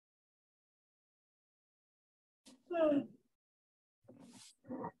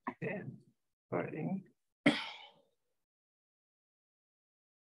Starting.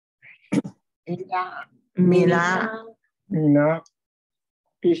 Mina. Mina.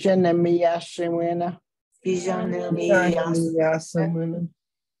 Pishanemia semana. Pishanemia semana.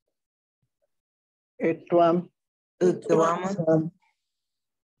 Etwam. Utwam.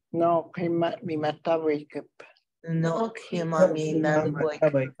 No kima mimata wake up. No kima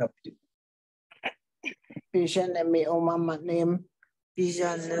mimata wake up. Pishanemi omama name.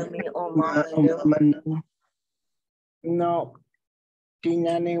 Pishanemi omama name. No.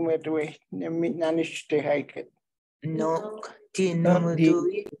 Tinani medwe. Nemi nanishte hike. No,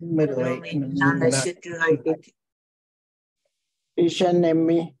 tinumudui. Nanashite hike.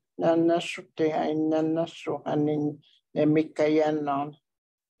 Pishanemi nanasute hai nanasu hanin nemikayanon.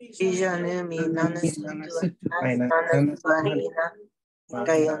 Pishanemi nanasute hai nanaspanina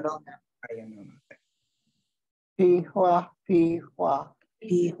kayanon. Pihua, pihua.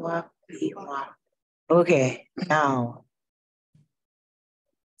 Pihua, pihua. Okay, now.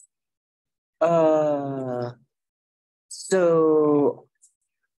 So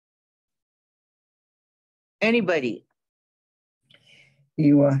anybody?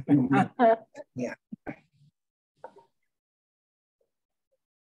 Yeah.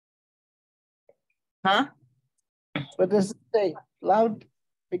 Huh? What does it say? Loud.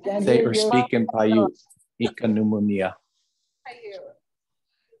 They were speaking Paiute. Ikanumunia.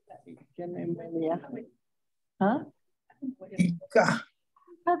 Huh? Ika.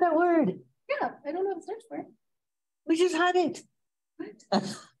 How's that word? Yeah, I don't know what to search for. We just had it.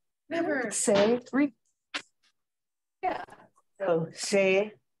 Never. Say. Yeah. So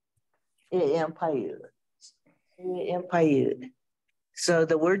say it in Paiute. Say it in Paiute. So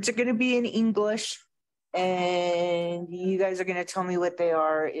the words are going to be in English, and you guys are going to tell me what they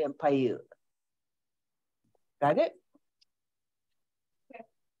are in Paiute. Got it? Okay.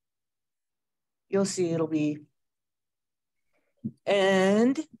 You'll see it'll be.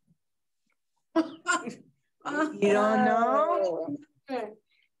 And you don't know?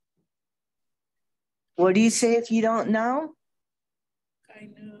 What do you say if you don't know? I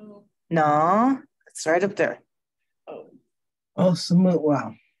know. No, it's right up there. Oh, smooth.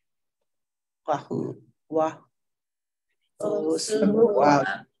 Wow. Wahoo. Wah. Oh, smooth. Wow.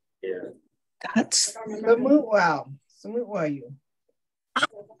 Yeah. That's smooth. Wow. Smooth. Wow. You.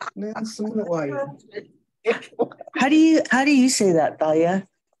 Smooth. Wow. You. How do you say that, Thalia?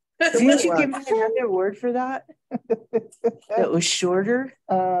 Didn't you give me another word for that? That was shorter?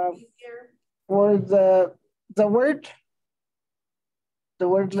 For the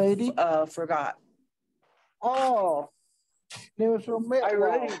word lady? Forgot. Oh. I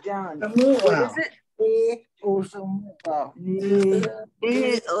wrote it down. What is it? And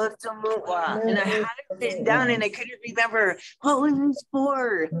I had it written down and I couldn't remember what was this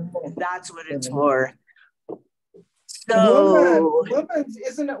for. That's what it's for. So woman,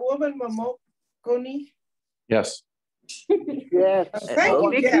 isn't it woman Momokoni? Yes. Yes.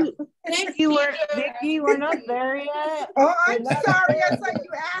 Thank you. Vicky, we're not there yet. Oh, I'm sorry. I thought you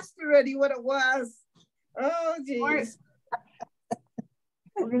asked already what it was. Oh, geez.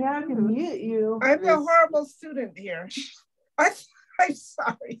 We're going to have to mute you. I'm a horrible student here. I'm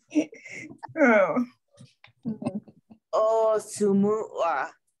sorry. Oh,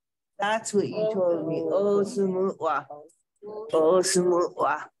 sumutwa. That's what you told me. Oh, sumutwa. Oh,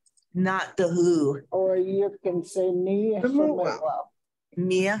 sumutwa. Not the who. Or you can say ni.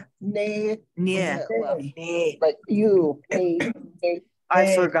 Nia? Nay. Nia. Like you.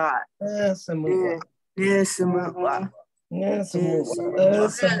 I forgot.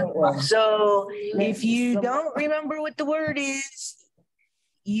 So if you don't remember what the word is,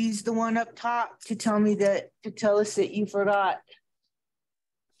 use the one up top to tell us that you forgot.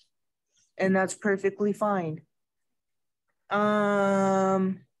 And that's perfectly fine.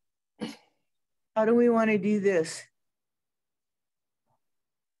 How do we want to do this?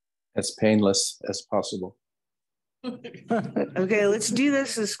 As painless as possible. Okay, let's do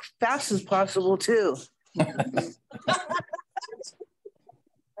this as fast as possible too. Here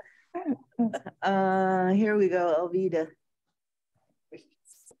we go, Alvida.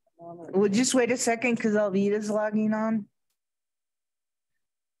 We'll just wait a second because Alvida's logging on.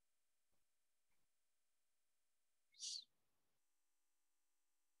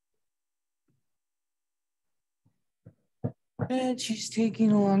 And she's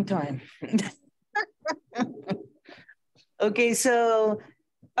taking a long time. Okay, so,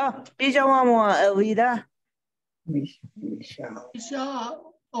 Bijawama, Alvida.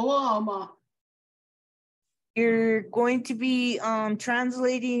 You're going to be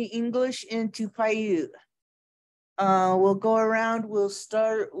translating English into Paiute. We'll go around. We'll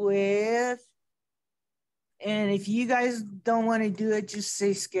start with, and if you guys don't want to do it, just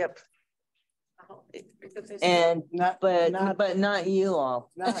say skip. And not you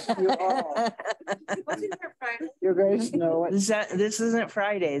all. Not you all. Wasn't there Friday? You guys know it. This isn't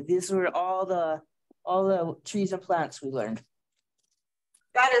Friday. These were all the trees and plants we learned.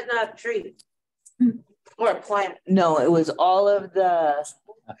 That is not a tree. Or a plant. No, it was all of the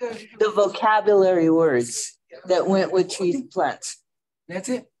vocabulary words that went with trees and plants. That's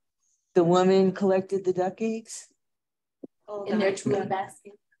it. The woman collected the duck eggs. Oh, in their twin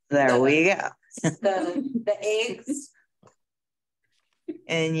basket. There we go. The eggs.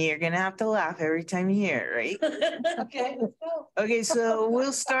 And you're gonna have to laugh every time you hear it, right? Okay, let's go. Okay, so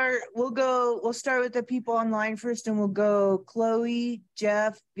we'll start with the people online first, and we'll go Chloe,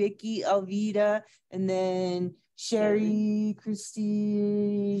 Jeff, Vicky, Alvita, and then Sherry,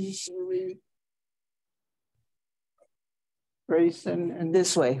 Christy, Grayson and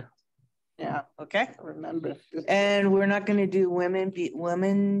this way. yeah, Okay. I remember. And we're not gonna do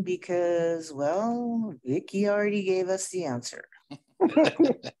women because, well, Vicky already gave us the answer.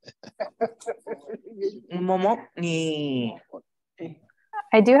 Momokni.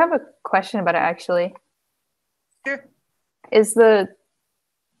 I do have a question about it actually. Sure. Is the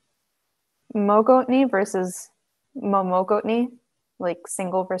Mogotni versus Momogotni like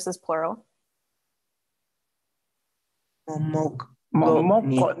single versus plural?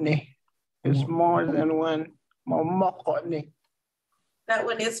 Momokotni is more than one. Momokotni. That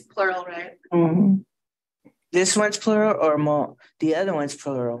one is plural, right? Mm-hmm. This one's plural or the other one's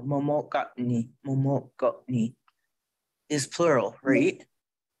plural. Momokotni. Momokotni is plural, right?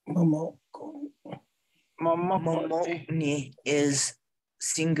 Momokotni is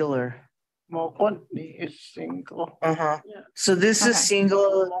singular. Momokotni is single. Uh-huh. Yeah. So this is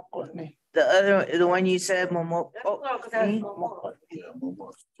single. Momokotni. The one you said, That's plural because that's Momokotni.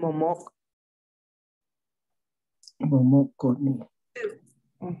 momo. Momokotni.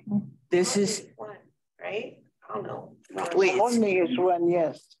 Mm-hmm. This is One, right? I don't know. Wait. Momokotni is one,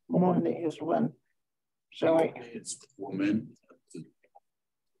 yes. Momokotni is one. So it's woman.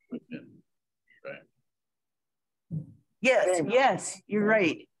 Right. yes, you're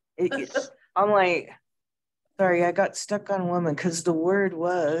right. I'm like, sorry, I got stuck on woman because the word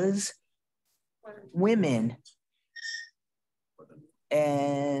was women.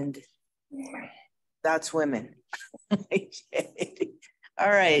 And that's women. All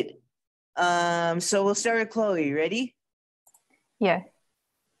right. So we'll start with Chloe. Ready? Yeah.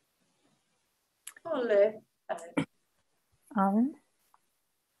 Ole.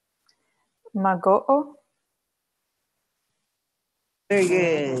 Mago'o. Very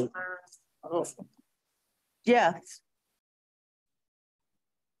good. Yeah.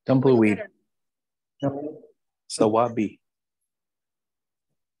 Tumbleweed. Sawabi.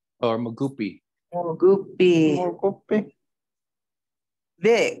 Or Magupi. Mogupi. Mokopi.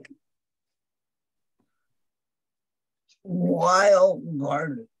 Vic. Wild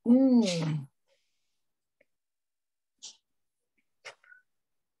garden.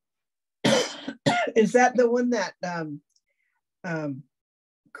 Is that the one that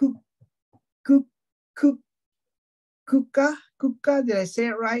Kuka? Did I say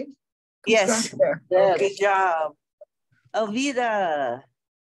it right? Yes. There. Yeah, Okay. good job. Alvida.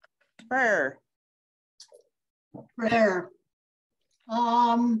 Prayer. Prayer.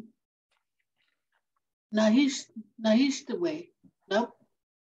 Nahistaway. Nope.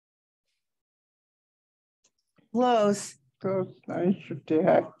 Close. Close. Nice to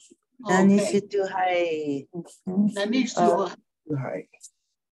have. Nani Okay. situ hai. Nanistu. Hi.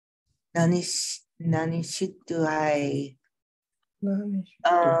 Nani situ hai.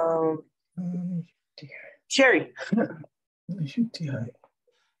 Sherry.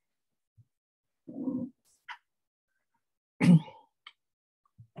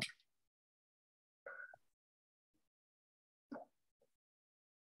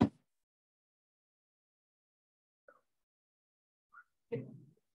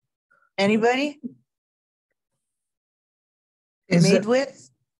 Anybody? Is Made it with?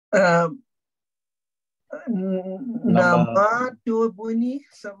 Nama Duabuni,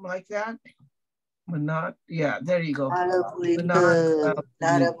 something like that? Manat, yeah, there you go.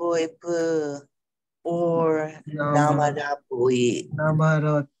 Naraboipu or Namadapui.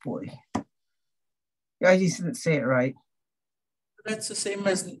 Namarapui. I just didn't say it right. That's the same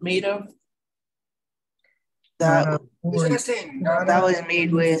as made of. That was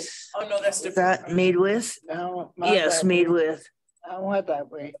made with. Oh no, that's Is different. that made with? No, Yes, made with. I want that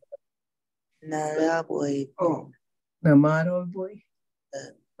way. Naraboy. Oh, Namaro boy.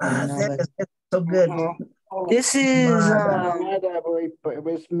 That's so good. This is It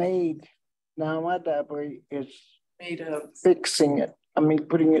was made. Namadaboy is Made of. fixing it. I mean,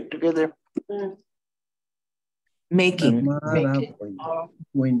 putting it together. making. Namadaboy. Oh,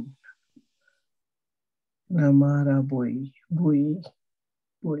 Win. Namadaboy. Boy.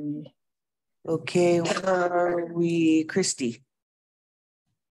 Boy. Okay, where are we? Christy.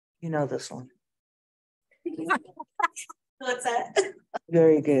 You know this one. what's that?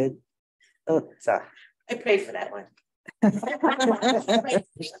 Very good. Oh, sorry. I prayed for that one.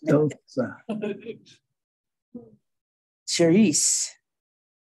 Dosa. Charisse.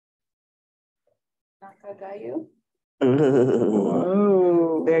 Nakagayo.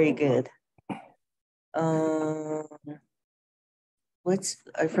 Oh. Very good. I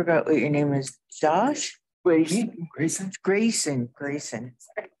forgot what your name is. Josh? Grayson. Grayson.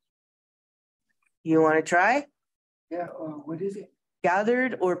 You want to try? Yeah. What is it?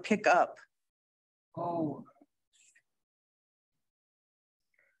 Gathered or pick up? Oh.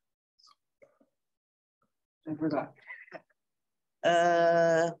 I forgot.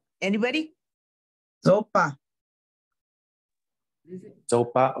 Anybody? Sopa.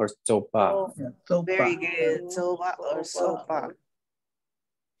 Sopa or sopa? Yeah, sopa. Very good. Soba or sopa.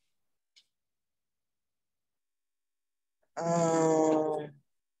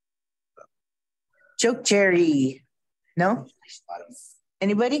 Choke cherry. No?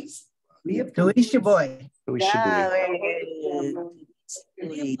 Anybody? Tuishi boy. Yeah, very good.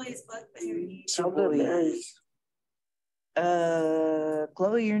 He plays Blackberry.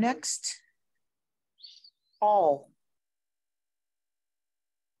 Chloe, you're next. Paul.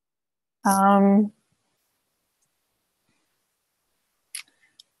 I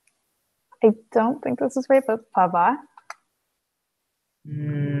don't think this is right, but Pava.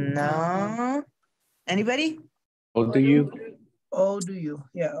 No. Anybody? Oh, do you? Oh, do you?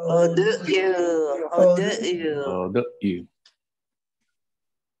 Yeah. Oh, do you? Oh, do you? Oh, do you?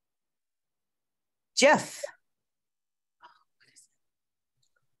 Jeff.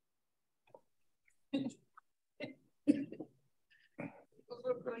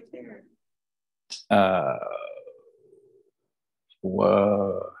 Right there.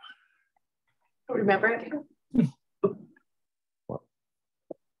 Whoa. Remember it?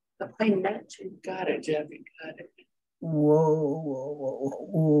 The plain nuts. You got it, Jeff. You got it. Whoa.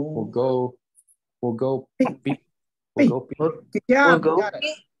 We'll go. Beep. Hey. We'll go. Beep. Good job. We'll go. Got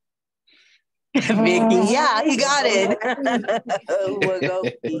it. Vicky, yeah, he got it. We'll go.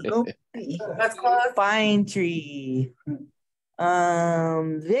 Go. That's close. Pine tree.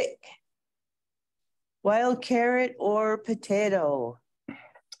 Vic. Wild carrot or potato?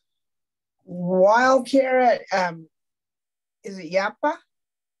 Wild carrot. Is it yappa?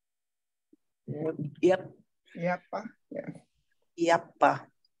 Yep. Yappa. Yeah. Yappa.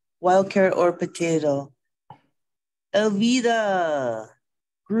 Wild carrot or potato? Elvita.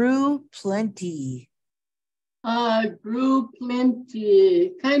 Grew plenty. Grew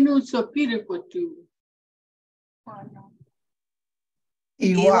plenty. Kainu sopire ko tu.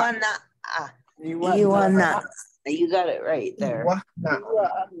 Iwana. Iwana. You got it right there.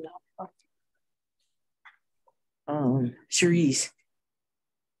 Cherise.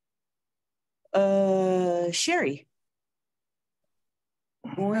 Sherry.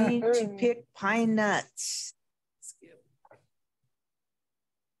 Going to pick pine nuts.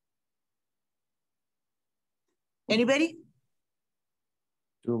 Anybody?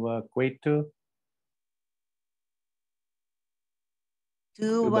 Tuba Quetu.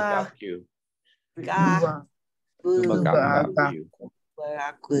 Tuba. Tuba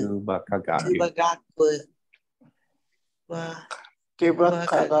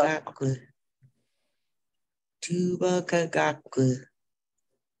Kagaku. Tuba Kagaku.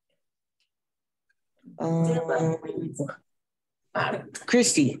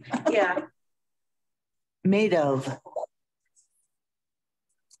 Christy. Yeah. Made of.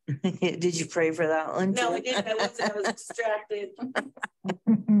 Did you pray for that one? No, I didn't. I was distracted.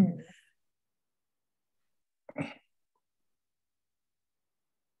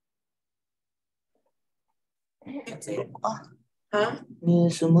 Huh?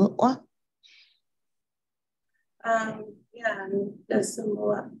 Yeah, there's some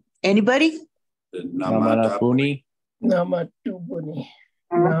more. Anybody? Namatapuni. Namatubuni.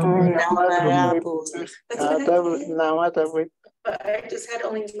 But I just had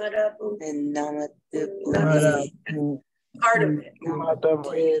only Madapu. And Part of it.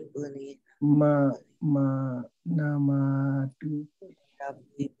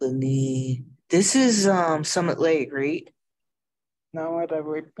 This is Summit Lake, right?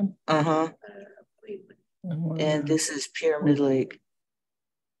 Uh-huh. And this is Pyramid Lake.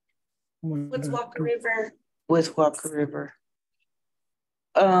 What's Walker River? with Walker River.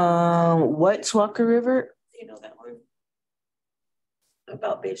 What's Walker River? You know that one?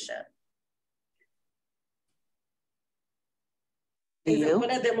 About Bishop. Do Is it you?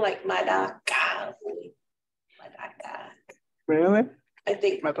 one of them like Madaka? Madaka. Really? I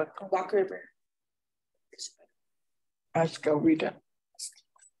think Madaka. Walker River. Ask Alvita.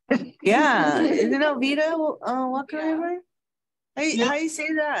 Yeah, isn't Elvita Walker Yeah. River? How you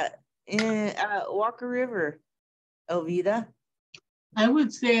say that in Walker River? Elvita. I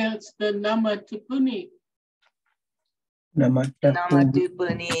would say it's the Namatupuni.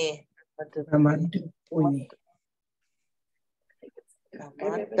 Namatupuni. Namatupuni.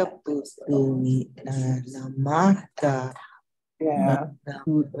 Namatupuni. Namata. Yeah.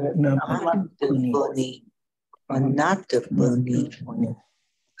 Namatupuni. Namatupuni.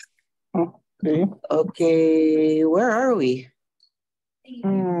 Okay. Okay, where are we?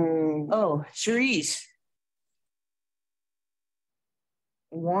 Mm, Oh, Cherise.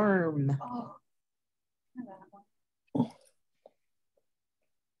 Warm.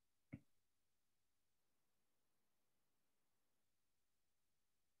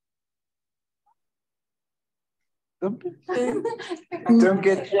 don't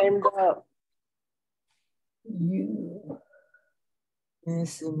get shamed up. You.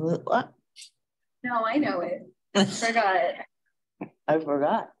 What? No, I know it. Forgot it. I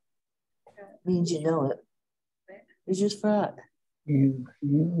forgot. Means you know it. You just forgot. You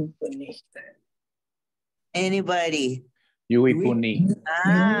beneath. Anybody? Yui Puni.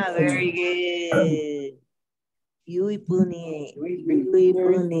 Ah, very good. Yui Puni. Yui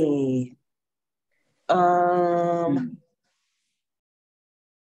Puni.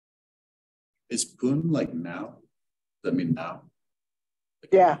 Is Poon like now? Does that mean now?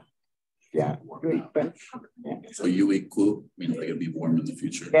 Yeah. Yeah. Warm Great now. bunch. So Yui Ku means like it'll be warm in the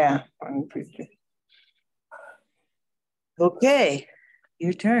future. Yeah. I'm pretty. Okay,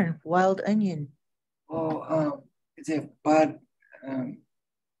 your turn. Wild onion. Oh, is it bud?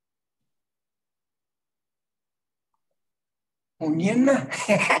 Onion?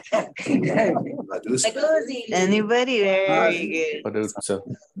 Anybody? Very good. Padutsa.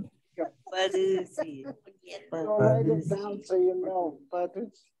 Badusi. I'll write it down so you know. Badu.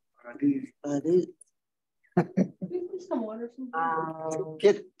 Some water,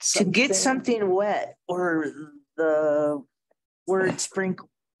 To get something wet or the word sprinkle.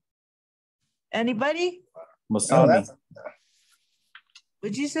 Anybody? Masami.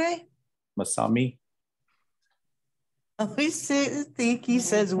 What'd you say? Masami. I always think he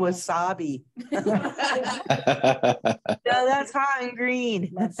says wasabi. No, that's hot and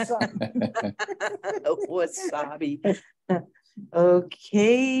green. Wasabi.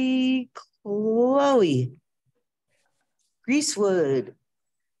 Okay, Chloe. Greasewood.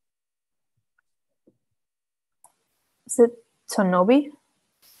 Is it Tonobi?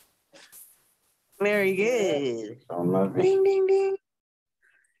 Very good. Ding, ding, ding.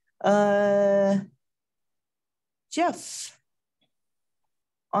 Jeff.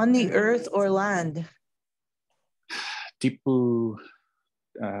 On the earth or land? Tipu.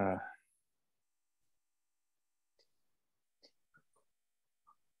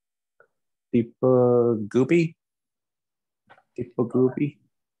 Tipu Gubi. Tipu Gubi.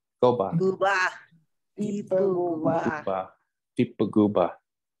 Goba. Guba. Guba. Guba. Tipu Guba.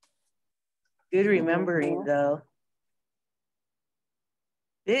 Good remembering, though.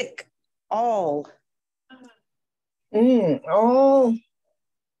 Vic. All.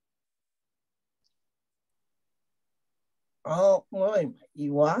 Oh, boy,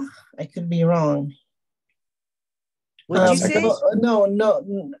 Iwa. I could be wrong. What'd you say? No.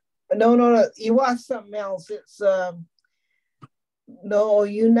 Iwa something else. It's no,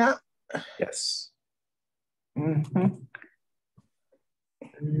 you not. Yes. Mm-hmm.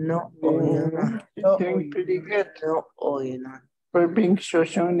 No, you're not. You're doing pretty good. No, you're not. For being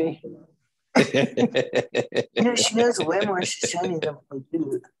Shoshone. You know, she knows way more Shoshone than we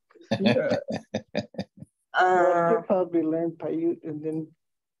do. Yeah. She'll probably learn Paiute and then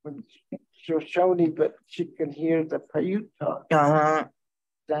when Shoshone, but she can hear the Paiute talk.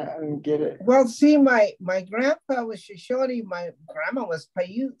 That and get it. Well, see, my grandpa was Shoshone, my grandma was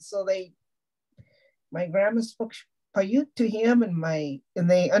Paiute, so my grandma spoke Paiute to him, and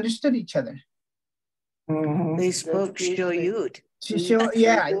they understood each other. Mm-hmm. They spoke Shoyut.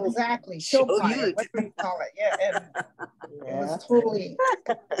 Yeah, exactly. Shoyut. What do you call it? Yeah, and it was totally.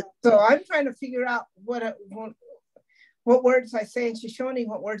 So I'm trying to figure out what words I say in Shoshone,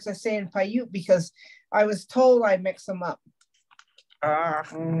 what words I say in Paiute, because I was told I mix them up.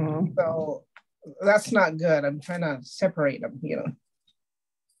 So that's not good. I'm trying to separate them,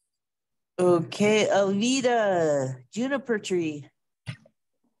 Okay, Alvida, juniper tree.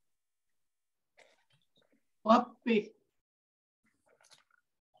 Wapi.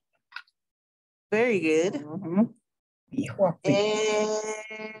 Very good. Mhm.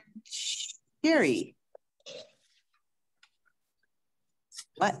 And Sherry.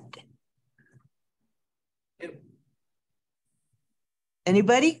 What?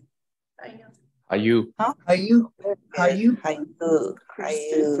 Anybody? Are you? Huh? Are you?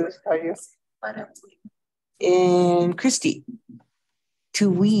 And Christy. To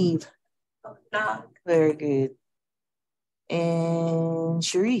weave. Very good. And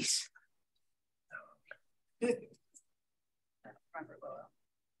Sharice.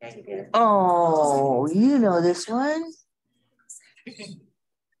 Oh, you know this one.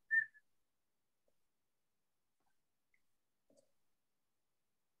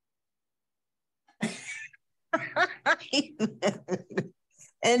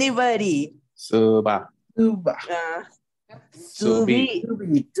 Anybody? Suba. Suba. Subi.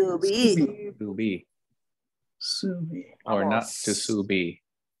 Subi. Subi. Or not to Subi.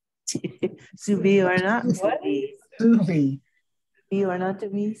 Subi or not Subi. Subi. Subi or not to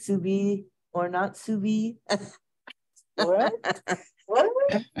be. Subi or not Subi. What? What?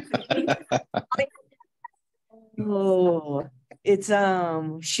 Oh, it's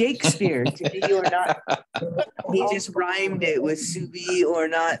Shakespeare. To be or not. He just rhymed it with Subi or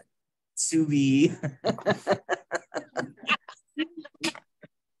not Subi.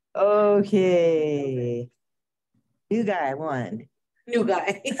 Okay. New guy won. New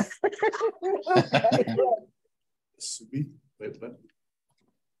guy. Subi. Wait, what?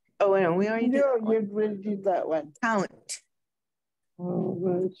 Oh, wait, we already did. No, you already did that one. Count. Oh,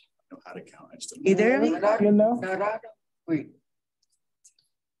 gosh. I know how to count. I just don't Either of you? You know? Wait.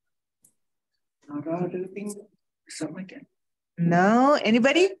 Something like that. No,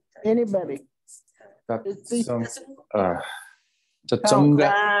 anybody? Anybody?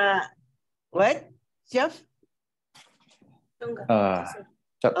 Tatsunga. What, Jeff?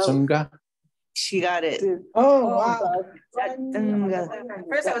 Tatsunga. She got it. Oh, wow. Tatsunga.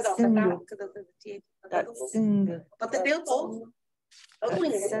 First I was off the Tatsunga. because of the T. Tatsunga. But the tempo.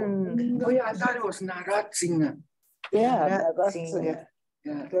 Tatsunga. Oh yeah, I thought it was Naratsinga. Yeah, that's Tatsunga.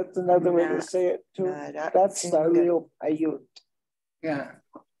 Yeah. That's another way to say it too. That's the real Paiute. Yeah.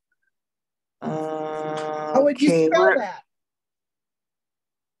 How would you spell that?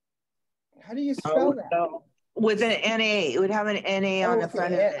 How do you spell that? With an NA. It would have an NA on the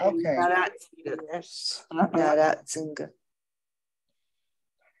front of it. Okay. Yes. Tatsunga.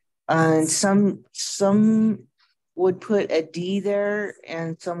 And some would put a D there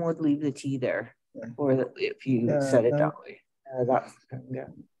and some would leave the T there. Or if you said it that way.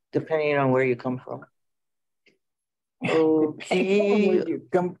 Depending on where you come from. Okay. Where you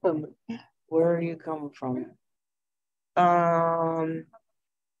come from. Where you come from.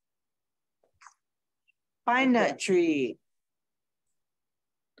 Pine nut tree.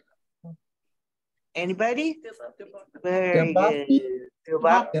 Anybody? Very good.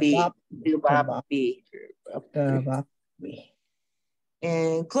 Dubapi.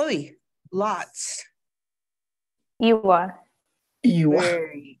 And Chloe, lots. Iwa.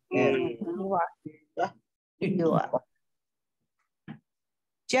 Very good. Iwa.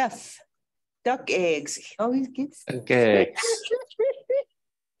 Jeff, duck eggs. He always gets Okay.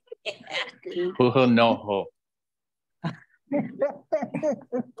 Puhunoho.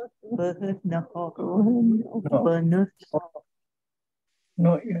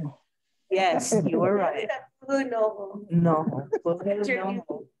 No, you. Yes, you were right. No. No.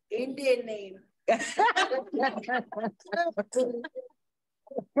 Indian name. It's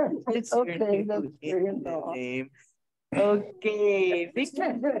Okay, that's your name. Okay,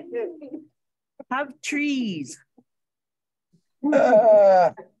 Victor. Have trees.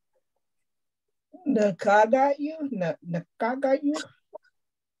 Nakagayu? Nakagayu?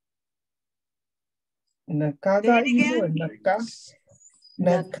 Nakagayu or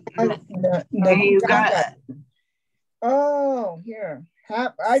You got. Oh, here. I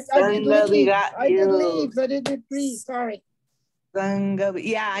did leaves. I did trees. Sorry. Sangabi.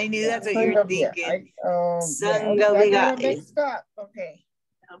 Yeah, I knew that's what you were thinking. I got mixed up. Okay.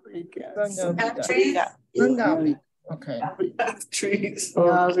 Sangabi. Okay. Trees.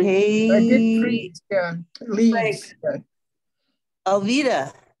 Okay. I did trees. Yeah. Leaves. Yeah.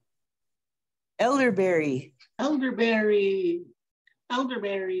 Alvida. Elderberry. Elderberry.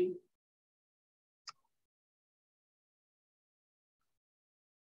 Elderberry.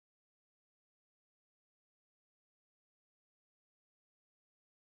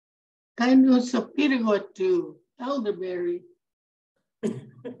 Kainu sa pirigotu. Elderberry.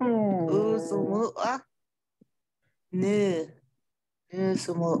 Ooh, sumua. Nu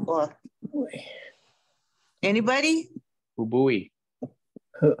sumua. Anybody? Ubui.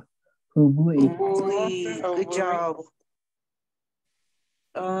 Hubui. Ubui. Good job.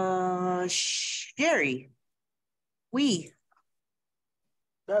 Sherry. We.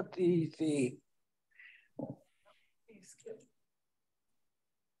 That's easy.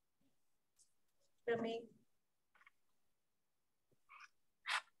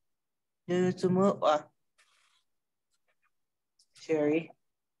 Nu sumua. Sherry.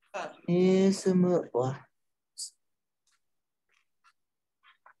 Nu sumua.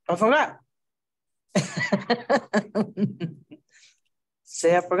 I forgot.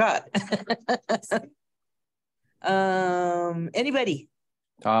 Say I forgot. Anybody?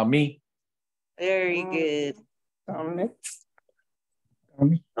 Tommy. Very good. Dominic.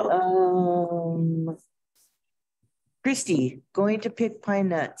 Christy, going to pick pine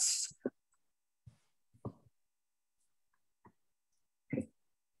nuts.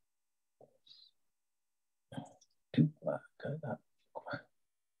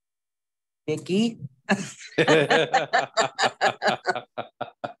 Nikki.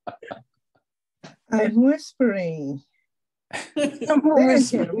 I'm whispering. I'm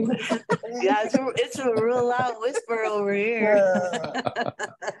whispering. Yeah, it's a real loud whisper over here.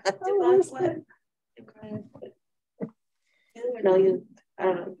 No, you. I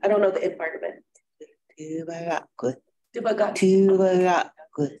don't know. I don't know the end part of it. Tubagakwe.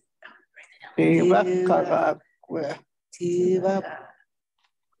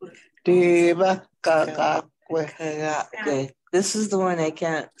 This is the one I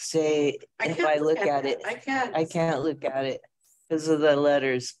can't say if I look at it. I can't look at it because of the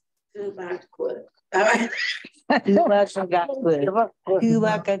letters.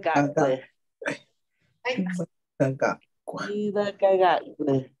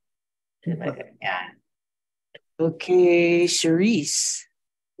 Okay, Charisse,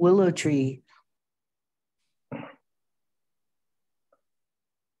 willow tree.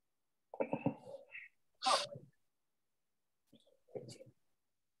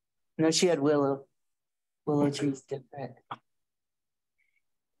 No, she had willow. Willow tree's different.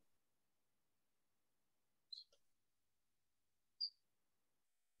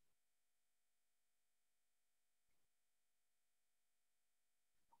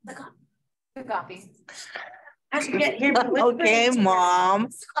 Good copy. I can't hear me. Okay, Mom.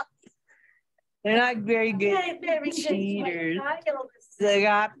 They're not very good cheaters.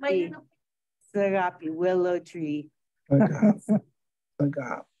 Sagapi, willow tree.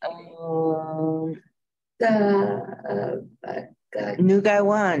 New guy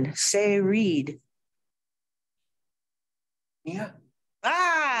one. Say read. Yeah.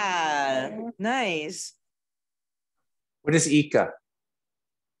 Ah, nice. What is Ika?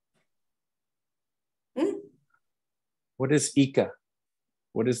 What is Ika?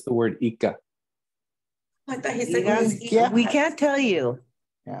 What is the word Ika? I thought he said we can't tell you.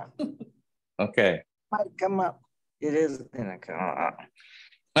 Yeah. Okay. Might come up. It is gonna come up.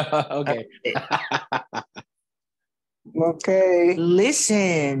 Okay. Okay.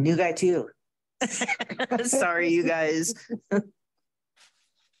 Listen, new guy two. Sorry, you guys.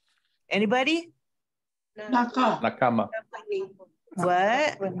 Anybody? Nakama.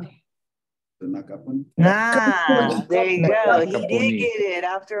 What? The Nakapuni. Nah, there you go. He did Nakapuni. get it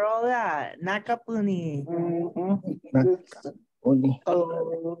after all that. Nakapuni.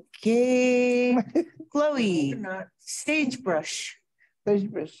 Okay. Chloe, sagebrush.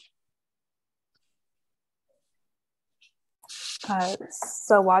 Sagebrush.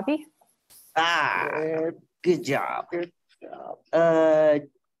 Sawabi. Ah, good job. Good job.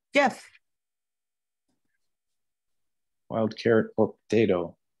 Jeff. Wild carrot or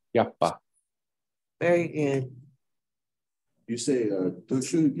potato. Yappa. Very good. You say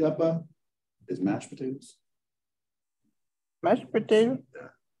tushu yapa is mashed potatoes? Mashed potato.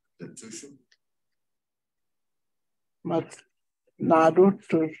 The tushu?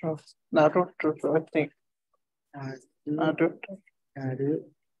 Naruto, I think. Naruto.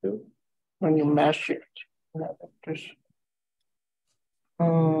 When you mash it.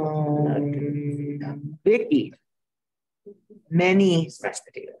 Vicky. Many.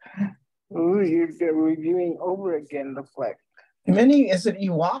 Oh, you're reviewing over again, the flag. Many, is it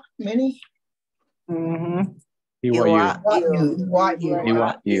Ewok? Many? Mm-hmm. You.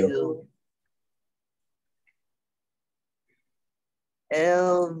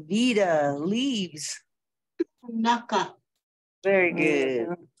 Elvita, leaves. Naka. Very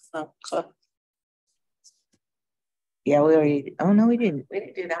good. Yeah, we already. Oh no, we didn't. We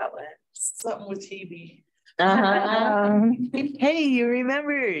didn't do that one. Something with Hebe. Hey, you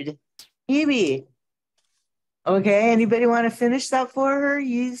remembered. Hebe. Okay, anybody want to finish that for her?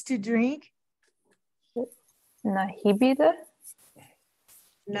 Used to drink? Nahibide?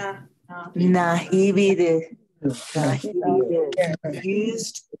 Nahibide.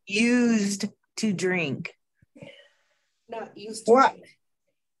 Used to drink. Not used to. What?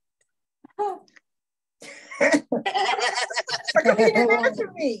 How come you didn't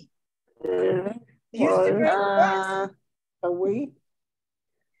answer me? Used to drink what? Away.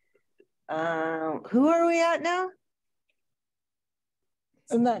 Who are we at now?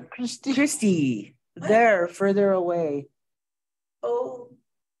 And that Christy. Christy. There, further away. Oh.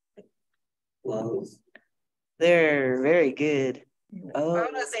 Whoa. There, very good. Oh. I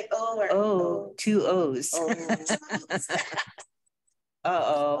want to say O or Oh, two O's. Oh.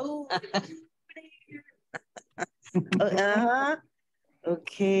 Uh-oh. Oh. Uh-huh.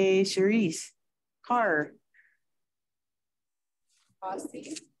 Okay, Charisse. Car.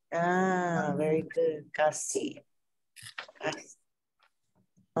 Aussie. Ah, very good. Kasi.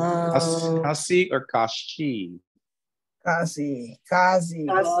 Kasi or Kashi? Kazi. Kazi.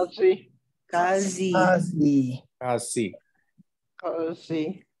 Kasi.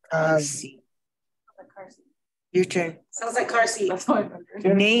 Your turn. Sounds like car seat.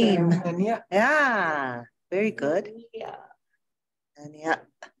 Name. Yeah. Yeah, very good. Yeah. And yeah,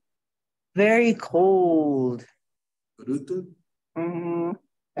 very cold. Bruto.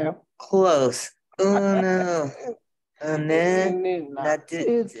 Yeah. Close. Oh no. And then that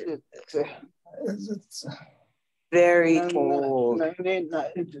It's very cold.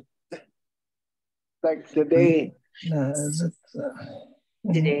 Like today.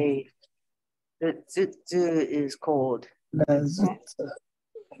 Today. The is cold.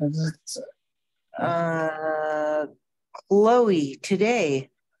 Chloe, today.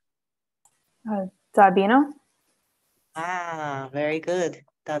 Sabino? Ah, very good.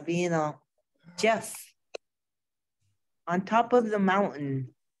 Tabino. Jeff. On top of the mountain.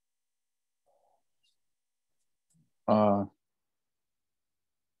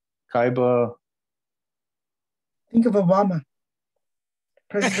 Kaiba. Think of Obama.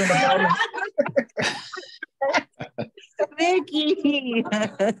 President Obama. Vicky.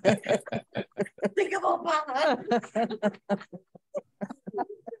 Think of Obama.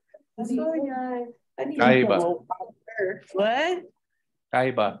 Kaiba. What?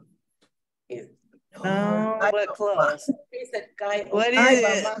 Kaiba. No, but close. He said guy. What is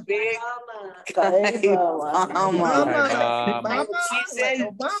it? Big Obama. She said,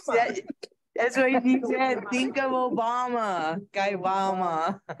 Obama. that's what she said. Think of Obama. Guy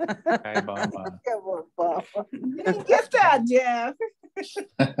Obama. Kaibama. You didn't get that, Jeff.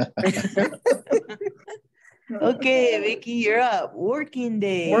 Okay, Vicky, you're up. Working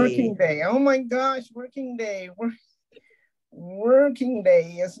day. Working day. Oh my gosh, working day. Working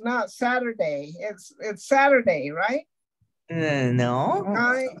day. It's not Saturday. It's Saturday, right? No.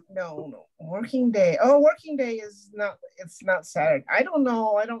 No. Working day. Oh, working day is not. It's not Saturday. I don't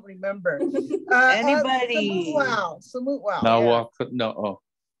know. I don't remember. Anybody? Samut. Now Yeah. walk. No. Oh.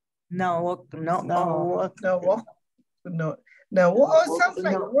 No. Oh, it sounds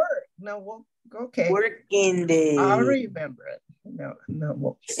like work. No. Okay. Working day. I'll remember it. No.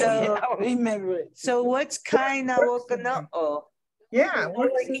 So I remember it. So what's kind of oh? Yeah,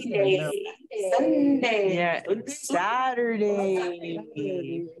 Working day. Sunday. Yeah, Saturday.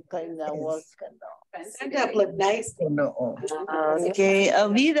 Stand up, look nice. No. Okay,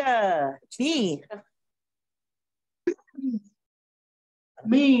 Alvida,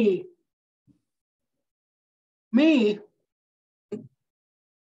 me. Me.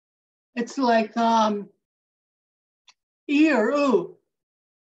 It's like E or U.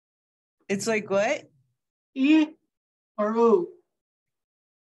 It's like what? E or U.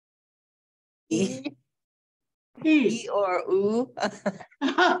 E or oo?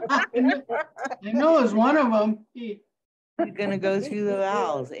 I know it's one of them. E. You're gonna go through the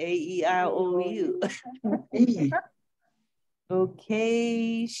vowels. A-E-I-O-U.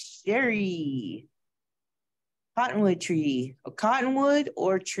 Okay, Sherry. Cottonwood tree. A cottonwood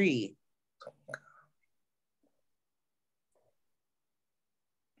or tree?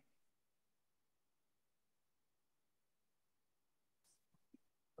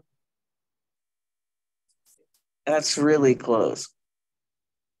 That's really close.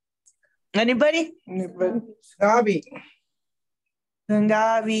 Anybody? Gabi.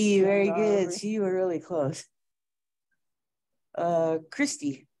 Gabi, very good. See, you were really close.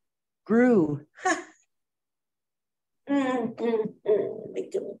 Christy. Grew.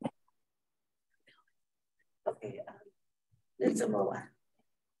 Okay. It's a Moa.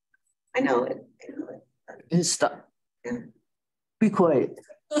 I know it. Stop. Be quiet.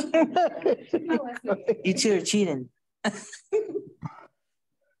 You two are cheating.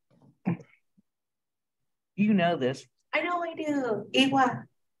 You know this. I know I do. Iwa.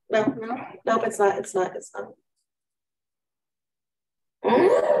 No, it's not. It's not. It's not.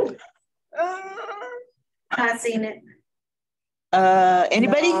 I've seen it.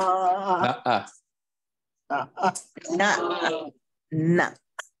 Anybody? No.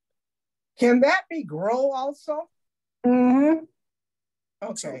 Can that be grow also? Mm-hmm.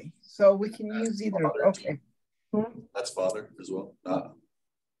 Okay, so we can use either. Okay. That's father as well.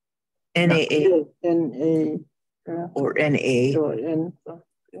 NAA. N-A. Or NA. Or N.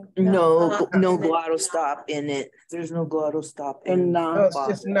 No, no glottal stop in it. There's no glottal stop in No, it's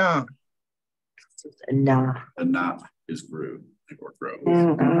just nah. Nah. And nah is grew or grow.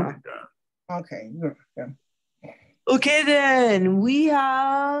 Mm-hmm. Okay. Yeah. Okay, then we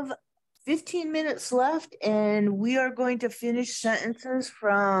have 15 minutes left, and we are going to finish sentences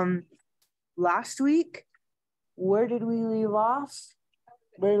from last week. Where did we leave off?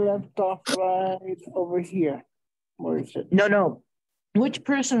 We left off right over here. Where is it? No. Which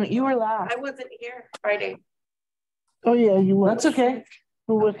person? You were last. I wasn't here Friday. Oh yeah, you were. That's okay.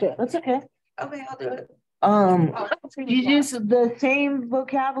 Who was that? That's okay. Okay, I'll do it. You use the same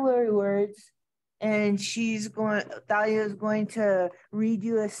vocabulary words, and Thalia is going to read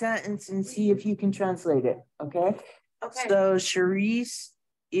you a sentence and see if you can translate it. Okay. Okay. So Charisse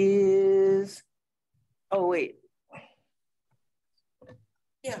is. Oh wait.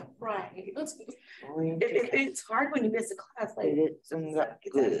 Yeah, right. It's hard when you miss a class like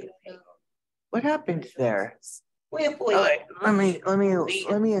What happened there? Wait. Let me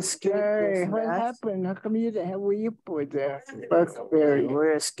escape this What mess. happened? How come you didn't have Weepo there? Buckberry.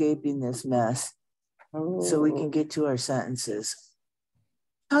 We're escaping this mess so we can get to our sentences.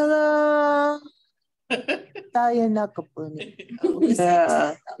 Hello. Tayo nakapuni.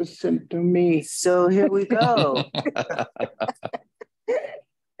 Yeah, listen to me. So here we go.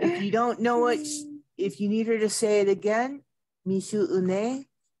 If you don't know if you need her to say it again, misu une.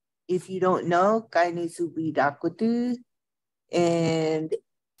 If you don't know, kaini subi dakutu. And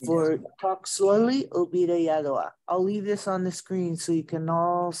for talk slowly, obira yadoa. I'll leave this on the screen so you can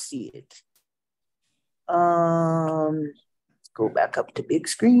all see it. Let's go back up to big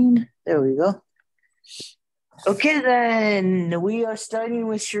screen. There we go. Okay, then we are starting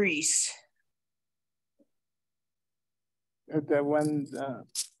with Charisse. The one,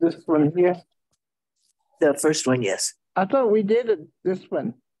 this one here. The first one, yes. I thought we did it. This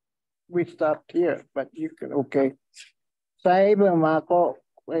one. We stopped here, but you can. Okay. Sai ba mako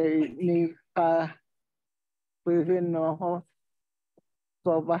ni ka puhin no ho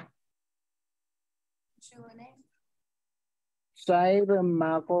soba. Sai ba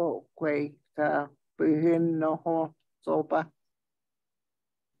mako ka puhin no ho soba.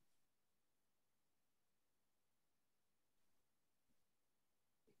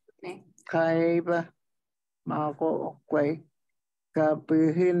 Kaiba mako ka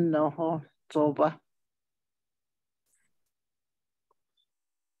puhin no ho soba.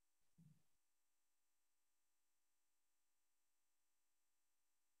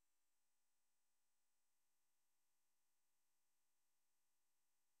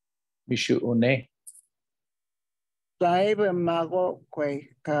 Mishu une. Saiba mako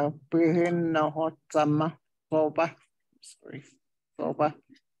ka puhin no ho sama soba. Sorry, soba.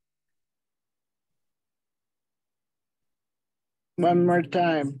 One more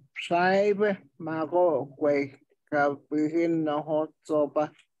time. Saiba mako ka puhin no ho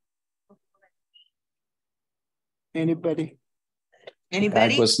soba. Anybody?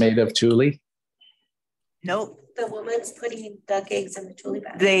 Anybody? Bag was made of tule. Nope. The woman's putting duck eggs in the tule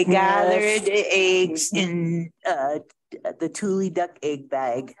bag. They gathered the eggs in the Thule duck egg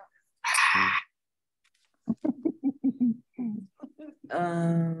bag.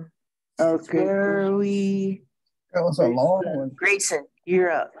 Okay. Where are we? That was a long one. Grayson,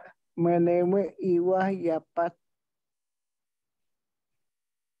 you're up. My name is Iwa Yapat.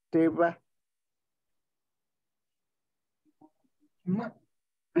 Deva. My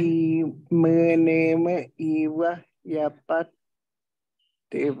name is Iwa Yapat.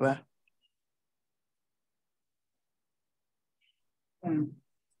 Deva.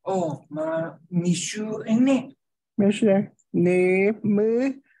 Oh, ma Mishu ini. Mister, my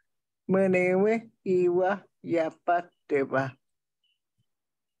name is Iwa Yapat. Deva.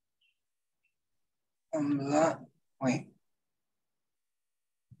 Wait.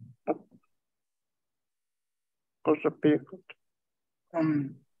 Cosa pico.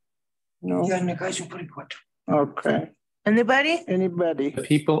 No. Yeah, guys are pretty good. Okay. Anybody? Anybody? The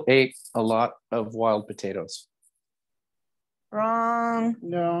people ate a lot of wild potatoes. Wrong.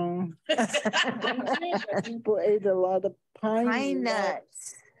 No. People ate a lot of Pine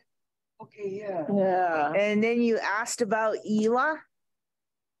nuts. Okay, yeah. Yeah. And then you asked about Ela,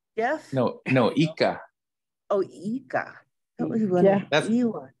 Jeff? No, Ika. Oh, Ika. That was one. Yeah. That's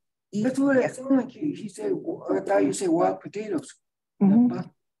Ela. That's what it sounded like. He said, I thought you said wild potatoes. Mhm.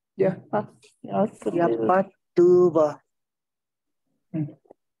 Yeah. Yapatuba.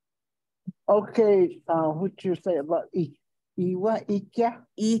 Okay, what you say about Iwa, Ika?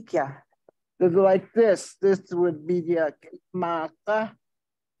 Ika. It's like this. This would be the Mata,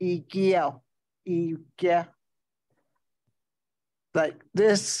 Ikiao, Ika. Like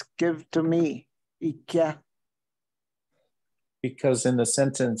this, give to me, Ika. because in the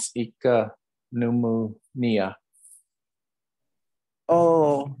sentence Ika pneumonia.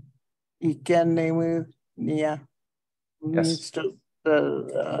 Oh, Ika name Nia. Yes. Means to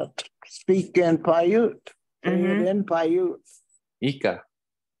speak in Paiute. Say it in Paiute. Ika.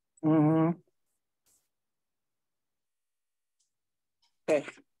 Mm-hmm. Okay.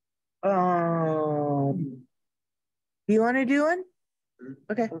 Do you want to do one?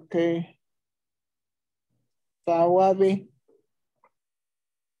 Okay. Okay. Sawabi.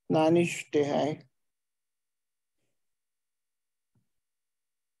 Nanishte hai.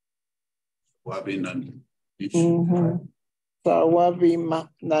 Wabi nani. Sawabi ma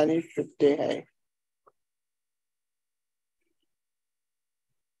nanishte hai.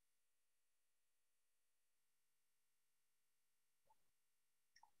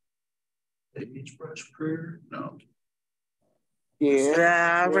 Sagebrush prayer? No.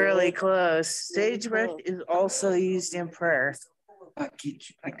 Yeah, really close. Sagebrush is also used in prayer.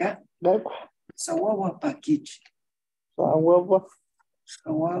 Pakich, like that. Nope. Sawawa pakich. Sawabi.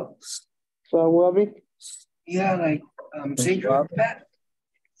 Sawabi. Yeah, like sagebrush fat.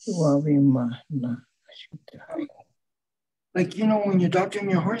 Sawabi ma na. Like, you know, when you're doctoring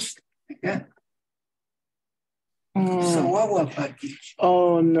your horse, like that. Sawawa pakich.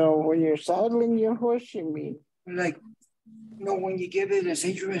 Oh no, when you're saddling your horse, you mean? Like, you know, when you give it a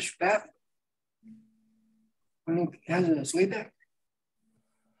sagebrush bath, when it has a sleigh back.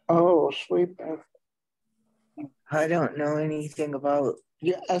 Oh, sweet bath. I don't know anything about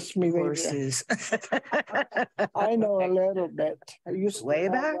You asked me later. horses. I know a little bit. I used to Way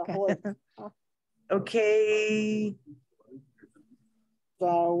have back? a horse. Okay.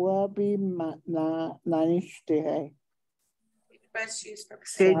 Sawabi ma na nanishte hai.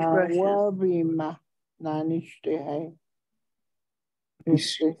 Sagebrush. Sawabi ma nanishte hai.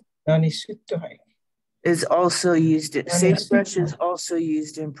 Is also used in sagebrush is also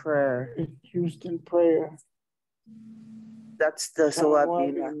used in prayer. It's used in prayer. That's the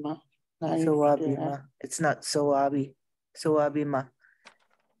sawabi. ma. Sawabima. It's not sawabi. Sawabima.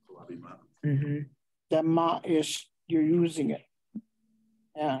 Mm-hmm. The ma is you're using it.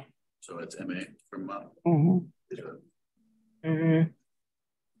 Yeah. So it's MA for ma. Mm-hmm. Mm-hmm.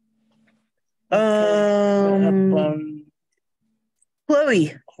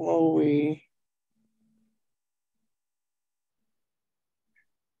 Chloe.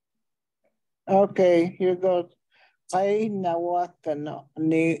 Okay, here goes. Ay nawaka na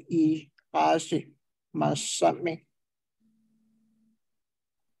ni I hasi masami.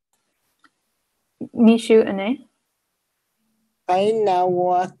 Mishu ane. Ay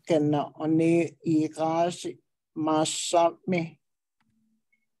nawaka na ni I hasi masami.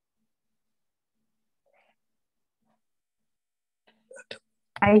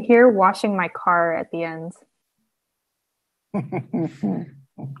 I hear washing my car at the end.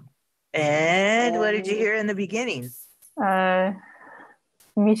 And what did you hear in the beginning?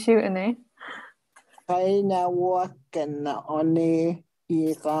 Mishu ane. Ay nawaka na ni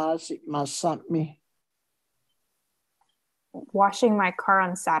I hasi masami. Washing my car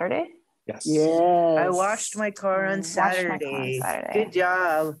on Saturday? Yes. Yes. I washed my car on Saturday. Good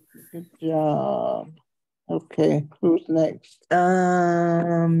job. Good job. Okay, who's next?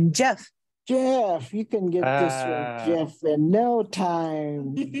 Jeff. Jeff, you can get this one, Jeff, in no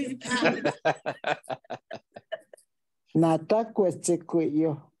time.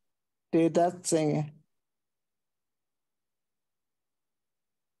 Natakwetikuyo. Did that sing?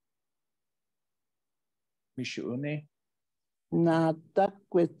 Mishuune.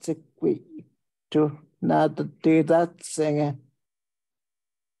 Natakwetikuyo. Nata did that sing?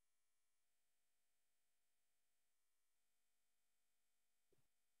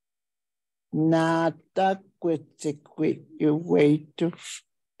 Natakwetikuyo. Wait to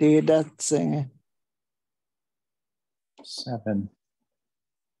did that sing? 7.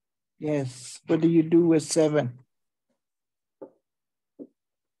 Yes. What do you do with 7?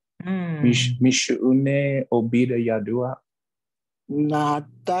 Mishuune obida yadua.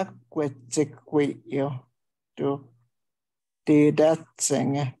 Nata quetsequio to do that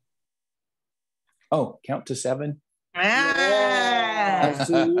thing. Oh, count to 7. Ah.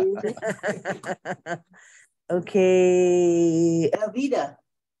 Absolutely. Okay, Elvita.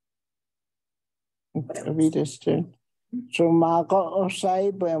 Elvita's turn. Sumako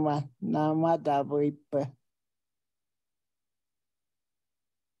osai bema nama davipe.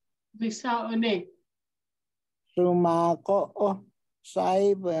 Lisa One. Sumako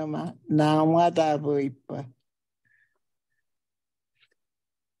osai bema nama davipe.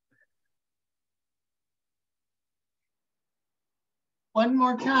 One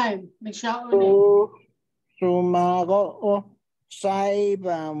more time, Michelle One. Sumako osai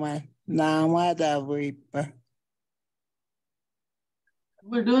bema nama davipe.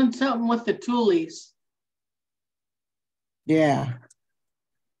 We're doing something with the toolies. Yeah.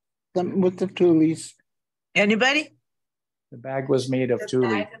 Something with the toolies. Anybody? The bag was made of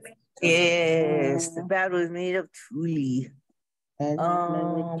tule. Yes, the bag was made of tule. And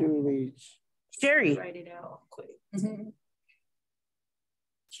with toolies. Sherry. Write it out quick.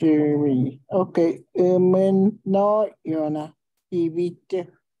 Sherry. Okay. Men no yona. Ibite.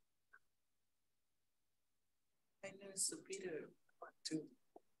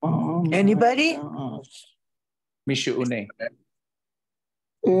 Anybody? Mishu Une.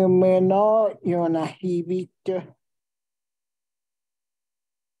 Meno yona hibite.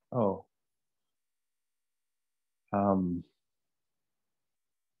 Oh.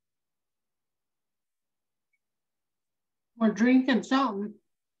 We're drinking something.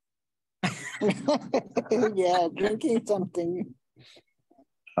 Yeah, drinking something.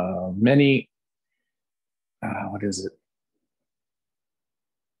 Many, what is it?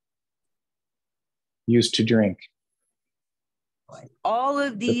 Used to drink. All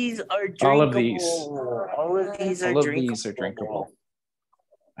of these are drinkable. All of these. All of these are All of drinkable. these are drinkable.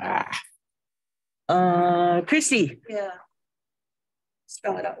 Christy. Yeah.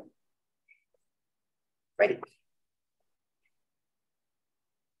 Spell it out. Ready.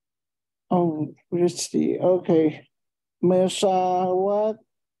 Oh, Christy. Okay. Mesawat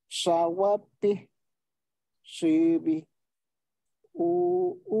sawapi sibi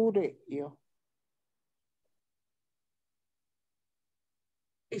ureyo.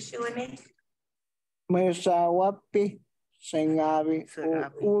 Issue in it? Mesawapi sengabi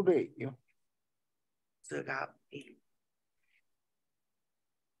ureyo. Sagapi.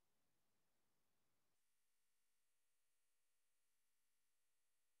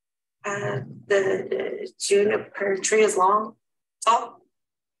 The juniper tree is long, tall.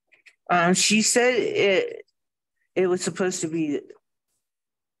 She said it was supposed to be.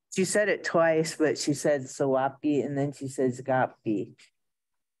 She said it twice, but she said Sawapi and then she said Zagapi.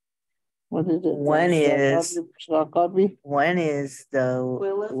 What is it? One is Sagabi? One is the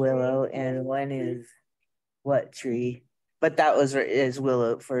willow and one is what tree? But that is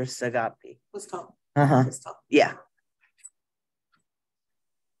willow for Sagapi. Was tall. Was tall. Yeah.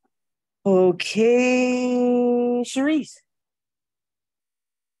 Okay, Charisse.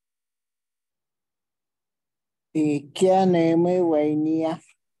 Kya name Wainia.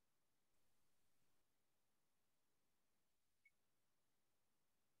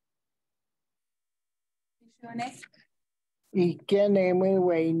 Kya name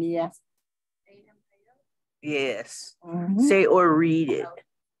Wainia. Yes. Say or read it.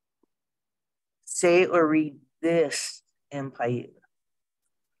 Say or read this empire.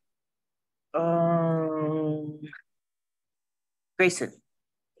 Grayson.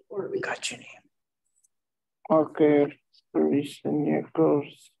 Got your name. Okay, Grayson, here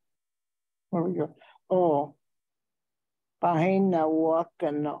goes. Where we go? Oh. Pahina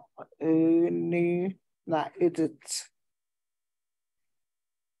wakano ni na edit.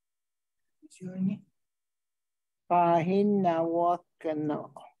 Pahina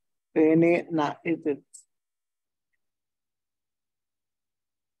wakano ni na edit.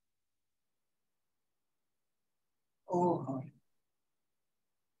 Oh.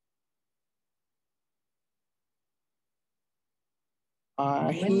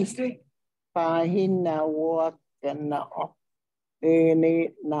 Pahina wakano ni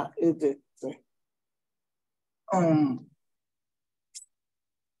na edit.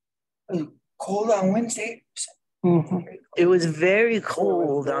 Cold on Wednesday. It was very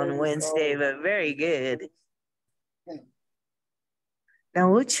cold on Wednesday, but very good.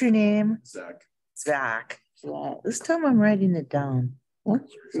 Now, what's your name? Zach. This time I'm writing it down.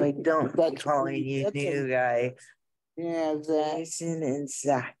 So I don't keep calling you new guy. Yeah, Jason and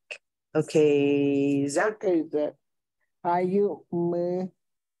Zach. Okay, Zach. Okay, Zach. Are you me?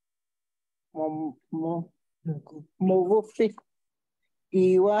 Movupi?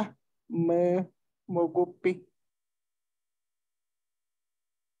 Iwa me mogupi.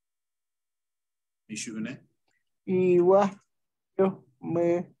 Mishune. Iwa yo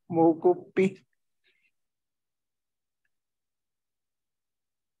me mogupi.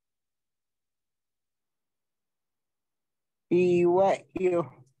 Iwa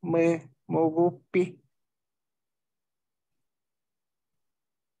yo me mogupi.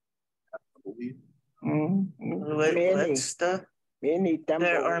 What's the? Many tumbleweeds.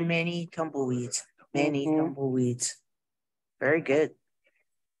 There are many tumbleweeds. Many tumbleweeds. Very good.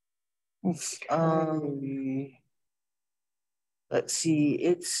 Let's see.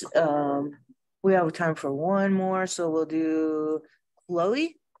 It's we have time for one more, so we'll do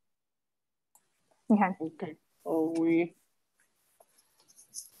Chloe. Okay. Oh, we.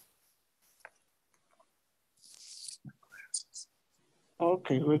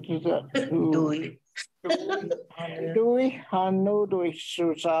 Okay, what is that? Dui hanu dui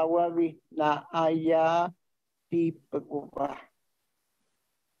susawawi na aya di pagubah.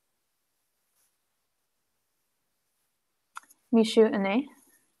 Mishune.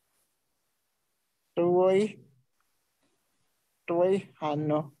 Dui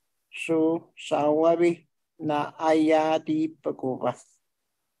hanu susawawi na aya di pagubah.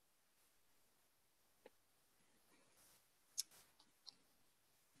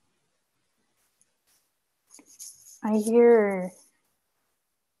 I hear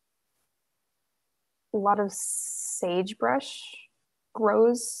a lot of sagebrush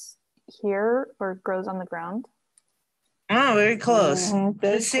grows here or grows on the ground. Oh, very close.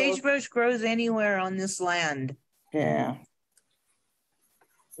 The sagebrush grows anywhere on this land. Yeah.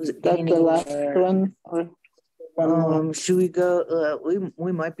 That's the last one. Should we go?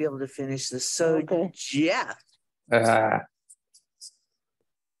 We might be able to finish this. So, okay. Jeff.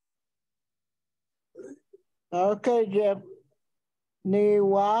 Okay, Jeff. Ni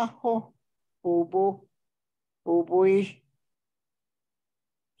waho ubui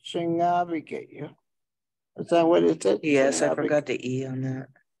singavigate. Is that what it said? Yes, I forgot the E on that.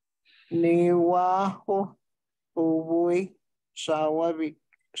 Ni waho ubui singavigate.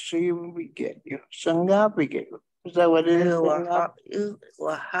 Singavigate. Is that what it is?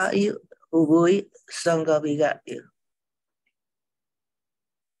 Wahayu ubui singavigate.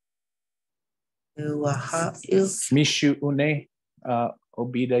 Mishune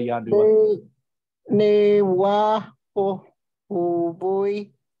obida yadua. Ne waho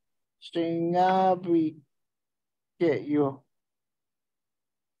ubui singavigate you.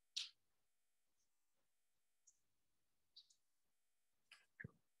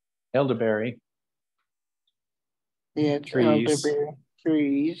 Elderberry. Yeah, trees. Elderberry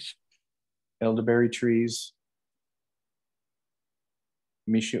trees. Elderberry trees.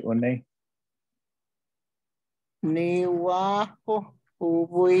 Mishune. Ni waho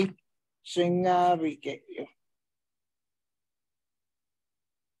ubui singavigate you.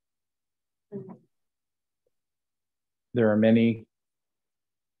 There are many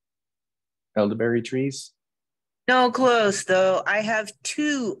elderberry trees. No, close though. I have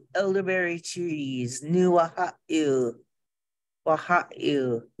 2 elderberry trees. New Waha'u.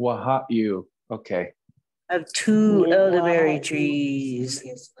 Waha'u. Okay. I have 2 elderberry trees.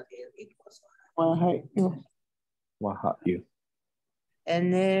 Waha'u. Waha'u.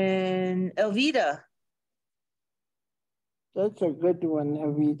 And then Elvita. That's a good one,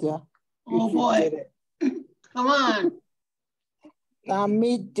 Elvita. Oh boy. Come on.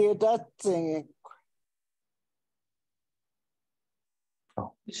 Nami did that thing.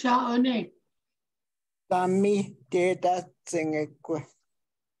 Oh. Shaone. Nami did that thing.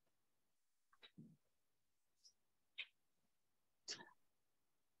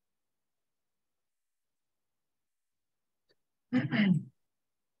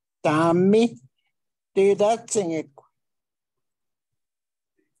 Nami did that thing.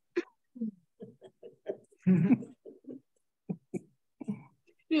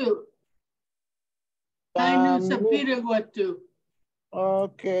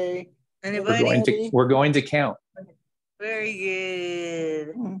 Okay. Anybody? We're going to count. Very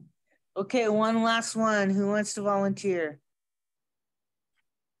good. Okay, one last one. Who wants to volunteer?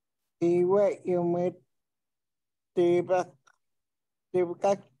 Iwa yumet devapi.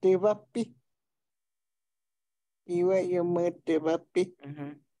 Iwa yumet devapi.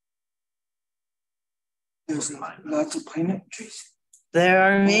 There's lots of pine nut trees. There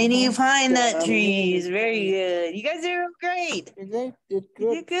are many pine nut trees. Very good. You guys are great. You did good.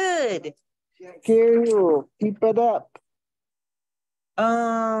 You did good. Thank you. Keep it up.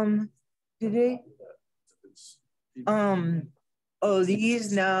 Today. Oh,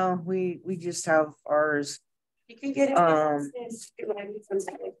 these no. We just have ours. You can get it.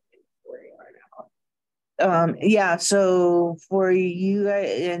 Yeah, so for you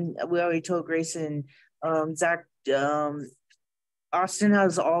guys, and we already told Grayson, Zach, Austin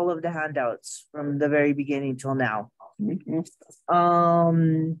has all of the handouts from the very beginning till now.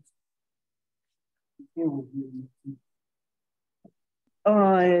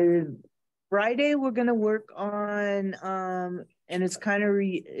 Friday we're gonna work on and it's kind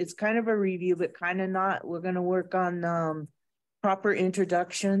of a review, but kind of not. We're gonna work on proper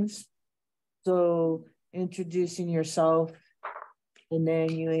introductions. So introducing yourself, and then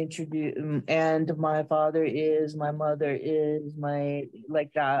you introduce, and my father is, my mother is, my,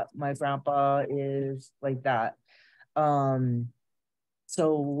 like that, my grandpa is, like that.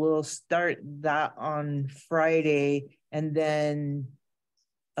 So we'll start that on Friday, and then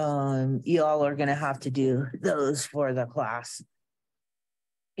y'all are gonna have to do those for the class.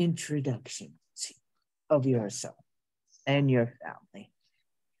 Introductions of yourself and your family.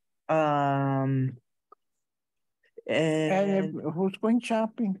 And who's going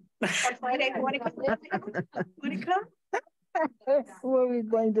shopping? Friday, want to come? Where are we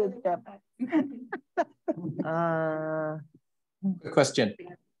going to shop? Good question.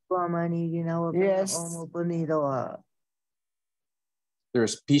 Yes.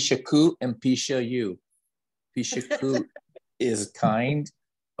 There's Pishaku and Pisha-yu. Pishaku is kind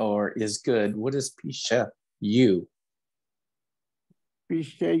or is good. What is Pisha-yu?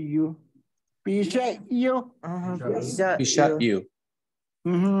 Pisha-yu. Pisha-yu. Pisha-yu.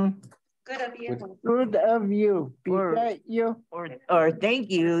 Mm-hmm. Good of you. Good of you. Pisha-yu. Or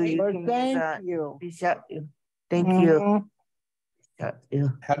thank you. Or thank you. Pisha-yu. Thank you.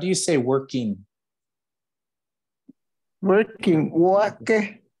 How do you say working? Working.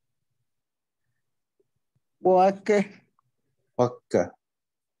 Waka. Waka. Waka.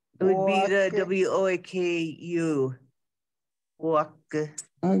 It would be the W-O-A-K-U. Waka.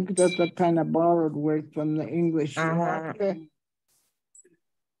 I think that's a kind of borrowed word from the English. Waka.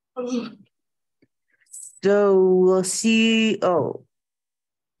 So we'll see. Oh,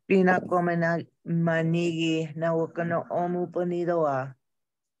 manigi na wakano omu panidoa.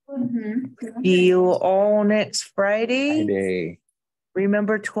 See you all next Friday.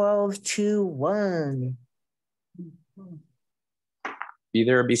 Remember 12-2-1. Be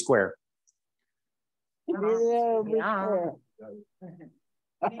there or be square. Be there or be square.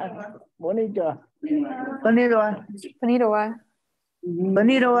 Bonito. Bonito.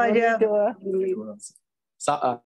 Bonito, yeah. Sa